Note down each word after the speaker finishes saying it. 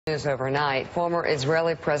News overnight, former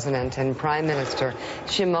Israeli President and Prime Minister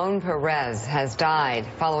Shimon Peres has died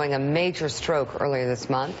following a major stroke earlier this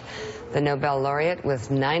month. The Nobel laureate was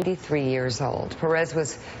 93 years old. Peres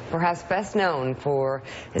was perhaps best known for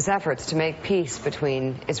his efforts to make peace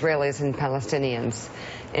between Israelis and Palestinians.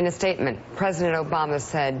 In a statement, President Obama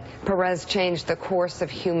said Peres changed the course of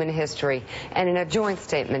human history. And in a joint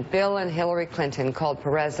statement, Bill and Hillary Clinton called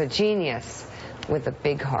Peres a genius with a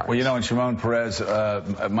big heart. Well, you know, in Shimon Peres,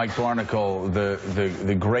 Mike Barnicle,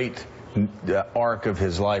 the great arc of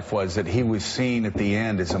his life was that he was seen at the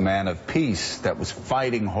end as a man of peace that was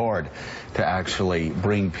fighting hard to actually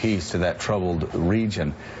bring peace to that troubled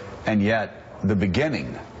region. And yet, the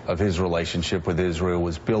beginning of his relationship with Israel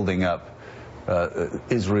was building up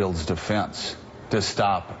Israel's defense to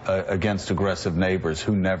stop against aggressive neighbors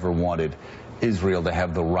who never wanted Israel to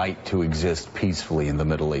have the right to exist peacefully in the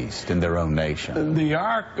Middle East, in their own nation. The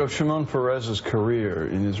arc of Shimon Peres' career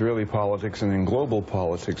in Israeli politics and in global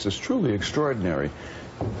politics is truly extraordinary,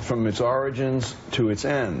 from its origins to its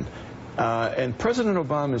end. And President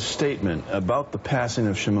Obama's statement about the passing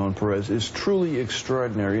of Shimon Peres is truly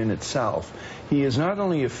extraordinary in itself. He is not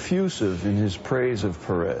only effusive in his praise of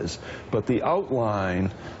Peres, but the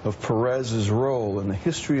outline of Peres' role in the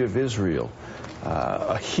history of Israel,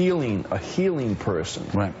 a healing person,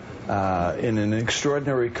 right, in an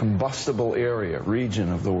extraordinary combustible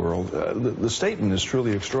region of the world. The statement is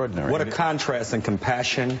truly extraordinary. What a contrast in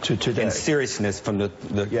compassion to today, and seriousness from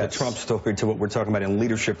the Trump story to what we're talking about in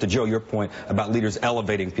leadership. To Joe, your point about leaders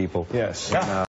elevating people. Yes.